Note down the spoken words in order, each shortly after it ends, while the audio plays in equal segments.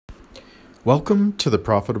Welcome to the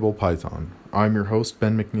Profitable Python. I'm your host,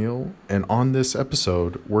 Ben McNeil, and on this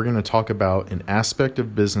episode, we're going to talk about an aspect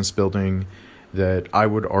of business building that I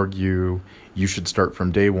would argue you should start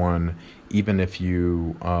from day one, even if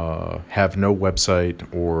you have no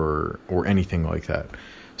website or anything like that.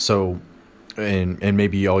 So, and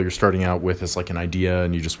maybe all you're starting out with is like an idea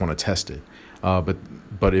and you just want to test it.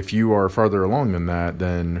 But if you are farther along than that,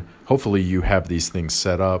 then hopefully you have these things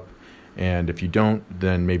set up. And if you don't,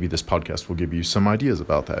 then maybe this podcast will give you some ideas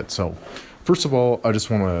about that. So first of all, I just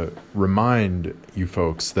want to remind you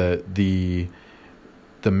folks that the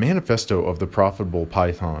manifesto of the Profitable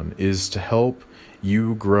Python is to help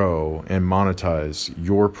you grow and monetize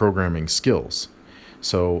your programming skills.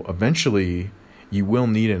 So eventually you will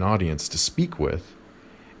need an audience to speak with.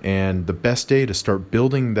 And the best day to start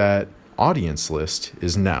building that audience list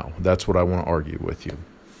is now. That's what I want to argue with you.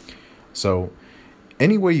 So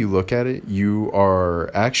any way you look at it, you are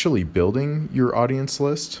actually building your audience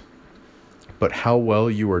list, but how well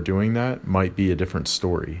you are doing that might be a different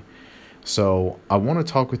story. So I want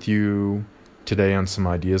to talk with you today on some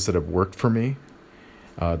ideas that have worked for me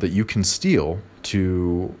that you can steal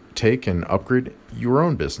to take and upgrade your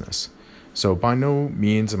own business. So by no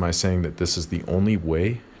means am I saying that this is the only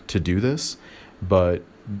way to do this, but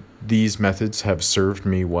these methods have served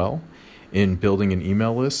me well in building an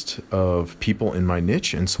email list of people in my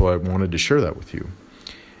niche, and so I wanted to share that with you.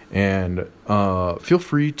 And feel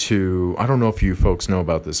free to, I don't know if you folks know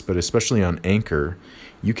about this, but especially on Anchor,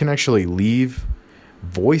 you can actually leave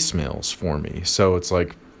voicemails for me. So it's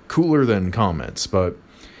like cooler than comments, but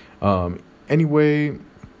anyway,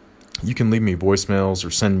 you can leave me voicemails or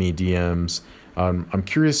send me DMs. I'm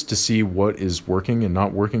curious to see what is working and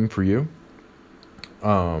not working for you.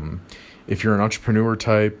 If you're an entrepreneur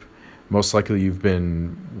type, most likely you've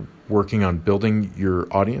been working on building your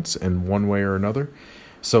audience in one way or another.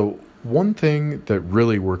 So one thing that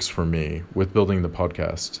really works for me with building the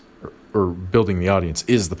podcast or building the audience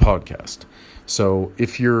is the podcast. So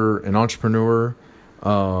if you're an entrepreneur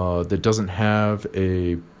that doesn't have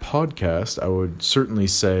a podcast, I would certainly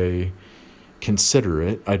say consider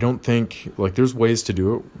it. I don't think, like, there's ways to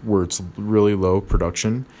do it where it's really low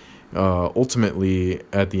production. Ultimately,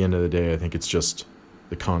 at the end of the day, I think it's just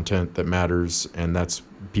the content that matters, and that's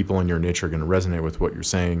people in your niche are going to resonate with what you're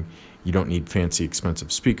saying. You don't need fancy,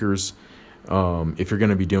 expensive speakers. If you're going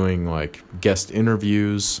to be doing like guest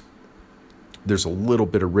interviews, there's a little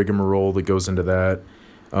bit of rigmarole that goes into that,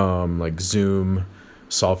 like Zoom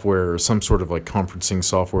software or some sort of like conferencing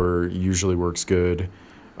software usually works good.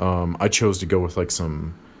 I chose to go with like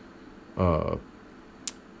some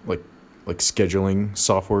like scheduling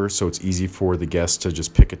software, so it's easy for the guests to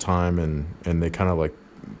just pick a time and they kind of like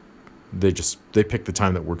they pick the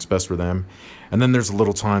time that works best for them. And then there's a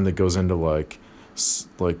little time that goes into like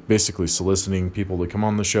basically soliciting people to come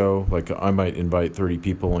on the show. Like I might invite 30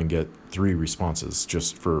 people and get 3 responses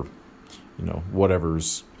just for,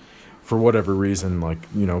 for whatever reason,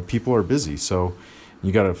 like, people are busy, so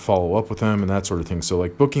you got to follow up with them and that sort of thing. So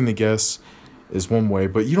like booking the guests is one way,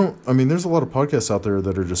 but there's a lot of podcasts out there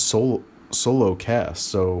that are just solo casts.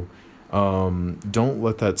 So don't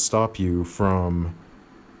let that stop you from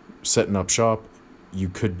setting up shop. You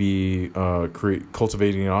could be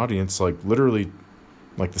cultivating an audience like literally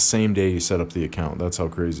like the same day you set up the account. That's how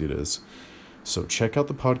crazy it is. So check out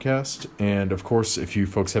the podcast, and of course, if you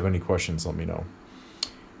folks have any questions, let me know.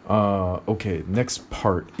 Okay, next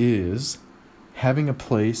part is having a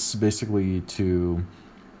place basically to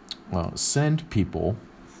send people,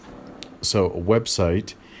 so a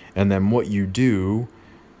website, and then what you do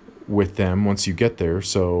with them once you get there.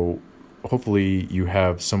 So hopefully you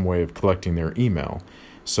have some way of collecting their email.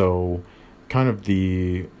 So kind of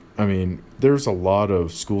there's a lot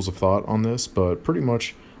of schools of thought on this, but pretty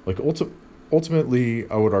much like ultimately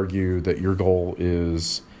I would argue that your goal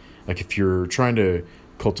is, like, if you're trying to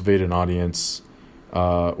cultivate an audience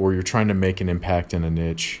or you're trying to make an impact in a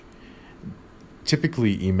niche,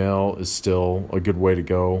 typically email is still a good way to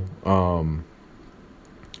go.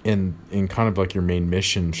 And kind of like your main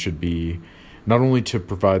mission should be not only to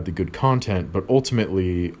provide the good content, but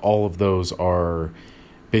ultimately all of those are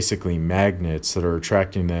basically magnets that are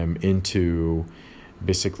attracting them into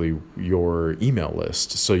basically your email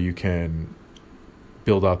list, so you can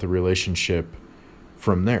build out the relationship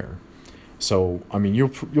from there. So, you'll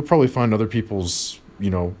probably find other people's,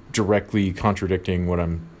 directly contradicting what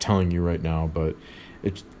I'm telling you right now, but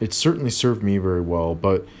it certainly served me very well.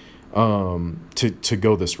 But to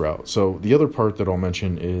go this route. So the other part that I'll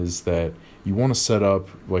mention is that you want to set up,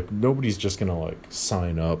 like, nobody's just going to like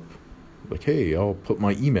sign up like, hey, I'll put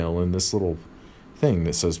my email in this little thing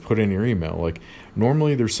that says put in your email. Like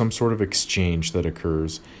normally there's some sort of exchange that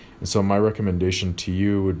occurs. And so my recommendation to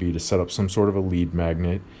you would be to set up some sort of a lead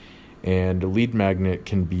magnet. And a lead magnet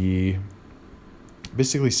can be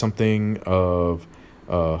basically something of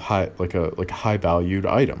high, like a high valued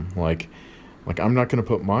item. Like I'm not going to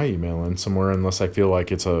put my email in somewhere unless I feel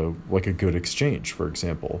like it's a good exchange, for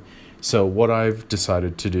example. So what I've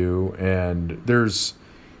decided to do, and there's,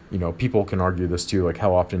 people can argue this too, like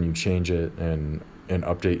how often you change it and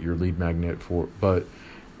update your lead magnet but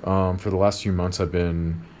for the last few months I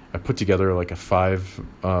put together like a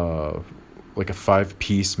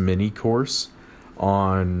 5-piece mini course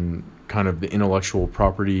on kind of the intellectual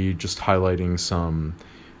property, just highlighting some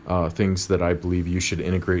things that I believe you should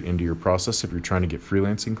integrate into your process if you're trying to get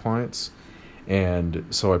freelancing clients. And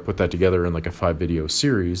so I put that together in like a 5-video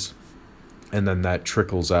series, and then that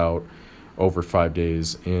trickles out over 5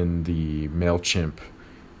 days in the MailChimp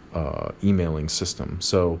emailing system.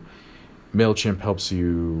 So MailChimp helps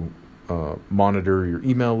you monitor your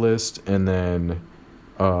email list, and then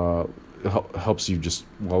helps you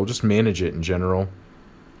just manage it in general.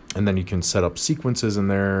 And then you can set up sequences in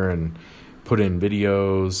there and put in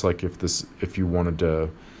videos. Like if you wanted to,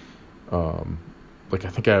 I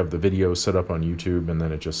think I have the video set up on YouTube, and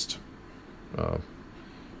then it just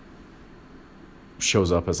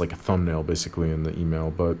shows up as like a thumbnail basically in the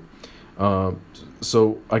email. But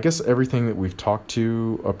so I guess everything that we've talked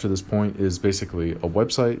to up to this point is basically a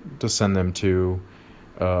website to send them to,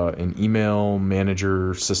 an email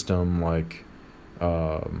manager system like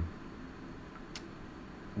the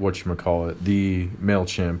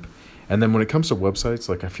MailChimp. And then when it comes to websites,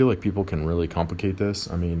 like I feel like people can really complicate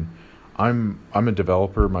this. I mean, I'm a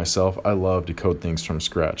developer myself. I love to code things from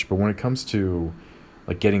scratch. But when it comes to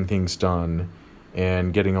like getting things done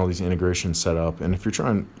and getting all these integrations set up, and if you're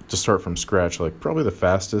trying to start from scratch, like probably the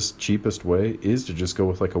fastest, cheapest way is to just go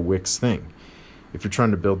with like a Wix thing. If you're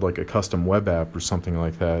trying to build like a custom web app or something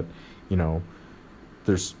like that,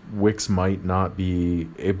 Wix might not be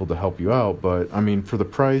able to help you out, but I mean, for the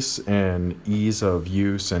price and ease of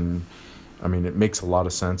use, and I mean, it makes a lot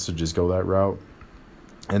of sense to just go that route.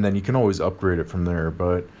 And then you can always upgrade it from there.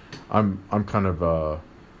 But I'm kind of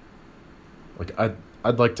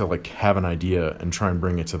I'd like to like have an idea and try and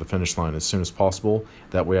bring it to the finish line as soon as possible.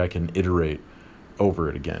 That way I can iterate over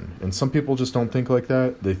it again. And some people just don't think like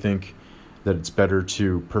that. They think that it's better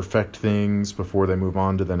to perfect things before they move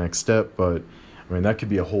on to the next step. But I mean, that could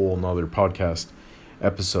be a whole nother podcast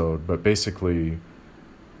episode. But basically,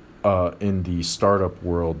 in the startup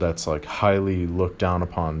world, that's like highly looked down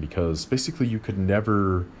upon, because basically you could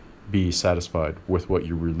never be satisfied with what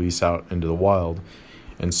you release out into the wild.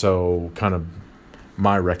 And so kind of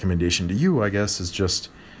my recommendation to you, I guess, is just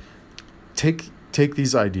take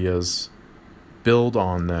these ideas, build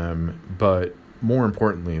on them, but more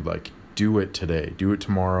importantly, like do it today, do it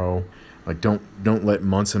tomorrow. Like don't let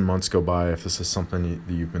months and months go by if this is something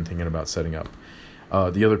that you've been thinking about setting up.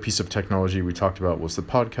 The other piece of technology we talked about was the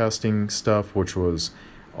podcasting stuff, which was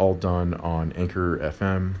all done on Anchor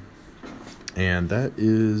FM. And that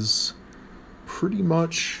is pretty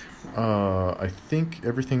much, I think,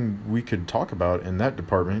 everything we could talk about in that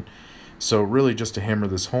department. So really, just to hammer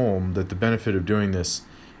this home, that the benefit of doing this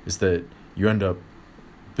is that you end up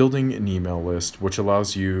building an email list, which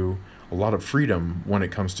allows you a lot of freedom when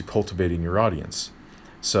it comes to cultivating your audience.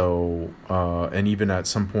 So, and even at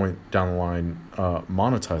some point down the line,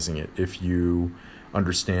 monetizing it if you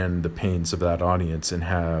understand the pains of that audience and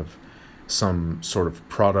have some sort of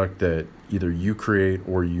product that either you create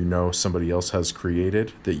or somebody else has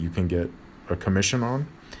created that you can get a commission on,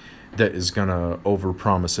 that is going to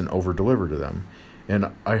overpromise and overdeliver to them.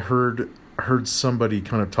 And I heard somebody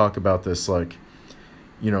kind of talk about this, like,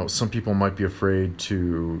 some people might be afraid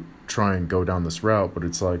to try and go down this route, but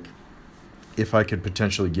it's like, if I could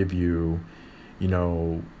potentially give you,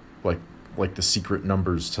 like the secret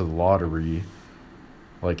numbers to the lottery,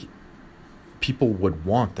 like people would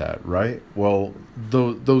want that, right? Well,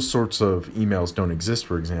 those sorts of emails don't exist,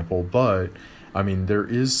 for example, but I mean, there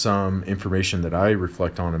is some information that I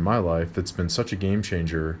reflect on in my life that's been such a game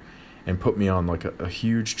changer and put me on like a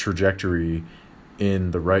huge trajectory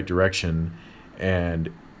in the right direction.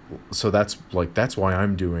 And so that's why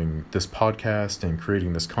I'm doing this podcast and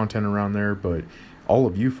creating this content around there. But all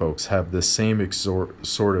of you folks have the same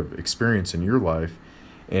sort of experience in your life,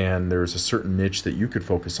 and there's a certain niche that you could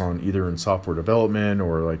focus on, either in software development,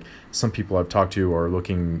 or like some people I've talked to are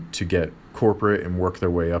looking to get corporate and work their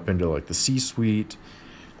way up into like the C-suite.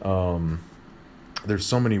 There's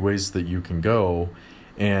so many ways that you can go,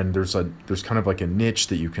 and there's kind of like a niche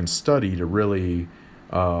that you can study to really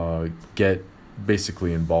get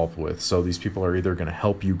basically involved with. So these people are either going to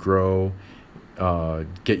help you grow,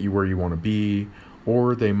 get you where you want to be,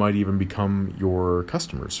 or they might even become your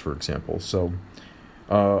customers, for example. So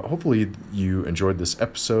hopefully you enjoyed this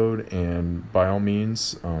episode, and by all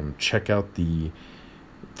means, check out the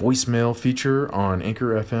voicemail feature on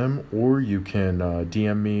Anchor FM, or you can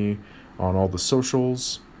DM me on all the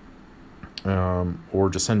socials, or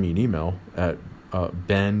just send me an email at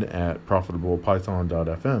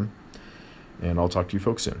ben@profitablepython.fm, and I'll talk to you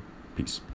folks soon. Peace.